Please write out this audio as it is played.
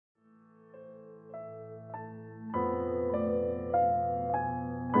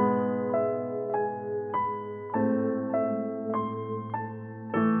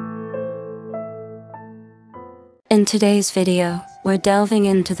In today's video, we're delving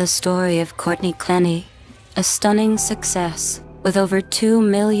into the story of Courtney Clenney, a stunning success with over 2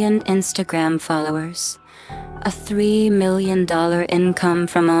 million Instagram followers, a $3 million income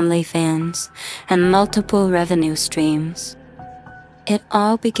from OnlyFans, and multiple revenue streams. It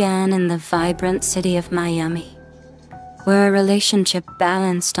all began in the vibrant city of Miami, where a relationship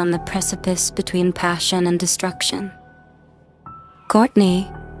balanced on the precipice between passion and destruction. Courtney,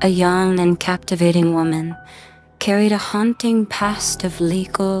 a young and captivating woman, carried a haunting past of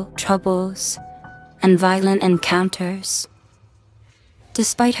legal troubles and violent encounters.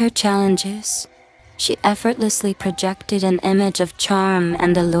 Despite her challenges, she effortlessly projected an image of charm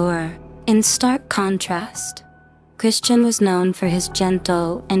and allure. In stark contrast, Christian was known for his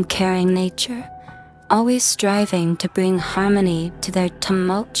gentle and caring nature, always striving to bring harmony to their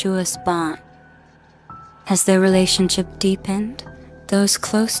tumultuous bond. As their relationship deepened, those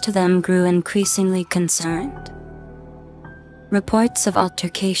close to them grew increasingly concerned. Reports of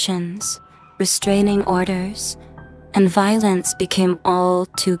altercations, restraining orders, and violence became all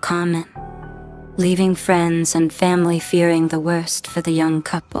too common, leaving friends and family fearing the worst for the young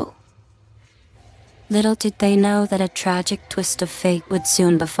couple. Little did they know that a tragic twist of fate would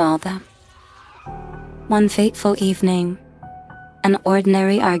soon befall them. One fateful evening, an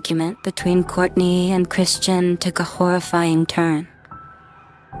ordinary argument between Courtney and Christian took a horrifying turn.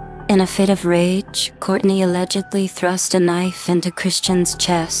 In a fit of rage, Courtney allegedly thrust a knife into Christian's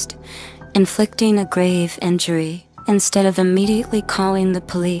chest, inflicting a grave injury. Instead of immediately calling the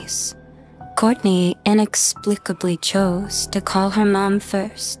police, Courtney inexplicably chose to call her mom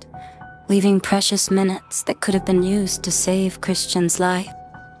first, leaving precious minutes that could have been used to save Christian's life.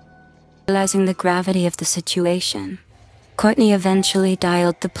 Realizing the gravity of the situation, Courtney eventually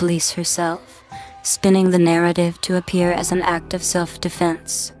dialed the police herself, spinning the narrative to appear as an act of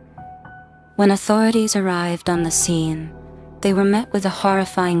self-defense. When authorities arrived on the scene, they were met with a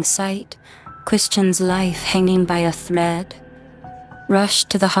horrifying sight: Christian's life hanging by a thread.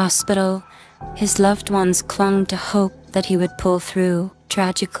 Rushed to the hospital, his loved ones clung to hope that he would pull through.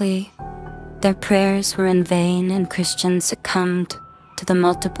 Tragically, their prayers were in vain and Christian succumbed to the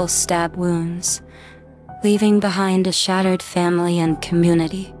multiple stab wounds, leaving behind a shattered family and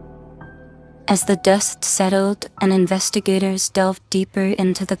community. As the dust settled and investigators delved deeper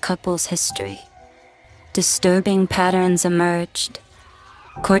into the couple's history, disturbing patterns emerged.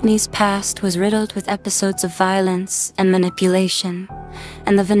 Courtney's past was riddled with episodes of violence and manipulation,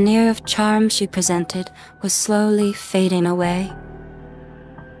 and the veneer of charm she presented was slowly fading away.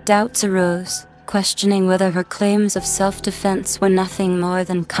 Doubts arose, questioning whether her claims of self-defense were nothing more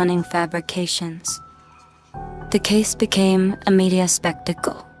than cunning fabrications. The case became a media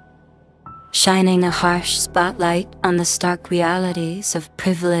spectacle, shining a harsh spotlight on the stark realities of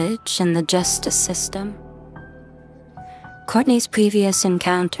privilege and the justice system. Courtney's previous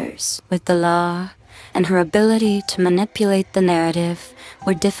encounters with the law and her ability to manipulate the narrative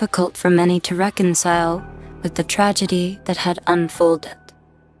were difficult for many to reconcile with the tragedy that had unfolded.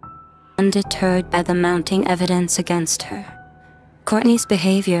 Undeterred by the mounting evidence against her, Courtney's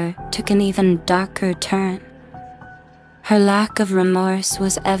behavior took an even darker turn. Her lack of remorse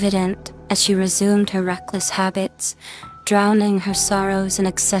was evident as she resumed her reckless habits, drowning her sorrows in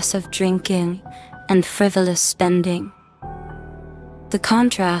excessive drinking and frivolous spending. The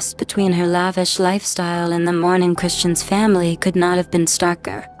contrast between her lavish lifestyle and the mourning Christian's family could not have been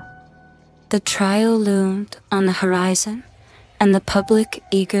starker. The trial loomed on the horizon, and the public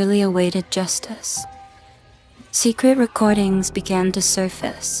eagerly awaited justice. Secret recordings began to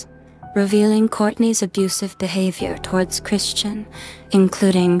surface, revealing Courtney's abusive behavior towards Christian,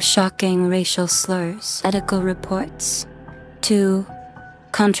 including shocking racial slurs. Medical reports, too,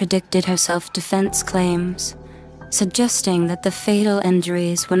 contradicted her self-defense claims, suggesting that the fatal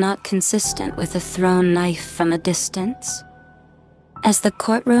injuries were not consistent with a thrown knife from a distance. As the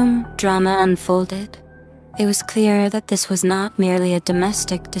courtroom drama unfolded, it was clear that this was not merely a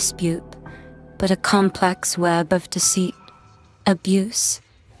domestic dispute, but a complex web of deceit, abuse,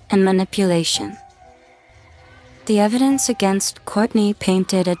 and manipulation. The evidence against Courtney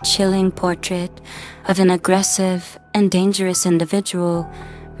painted a chilling portrait of an aggressive and dangerous individual,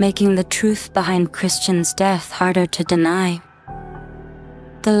 making the truth behind Christian's death harder to deny.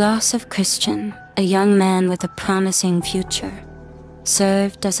 The loss of Christian, a young man with a promising future,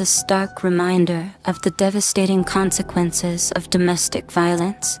 served as a stark reminder of the devastating consequences of domestic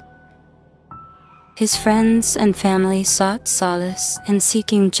violence. His friends and family sought solace in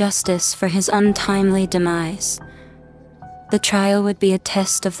seeking justice for his untimely demise. The trial would be a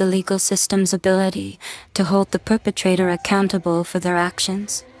test of the legal system's ability to hold the perpetrator accountable for their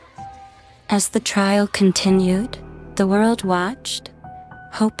actions. As the trial continued, the world watched,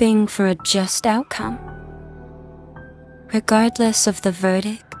 hoping for a just outcome. Regardless of the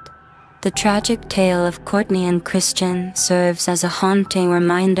verdict, the tragic tale of Courtney and Christian serves as a haunting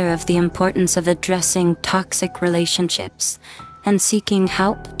reminder of the importance of addressing toxic relationships and seeking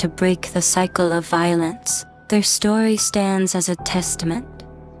help to break the cycle of violence. Their story stands as a testament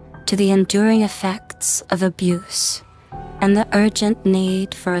to the enduring effects of abuse and the urgent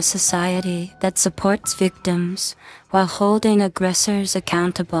need for a society that supports victims while holding aggressors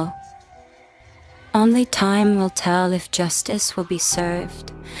accountable. Only time will tell if justice will be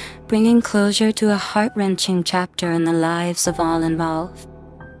served, bringing closure to a heart-wrenching chapter in the lives of all involved.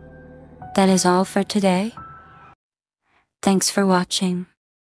 That is all for today. Thanks for watching.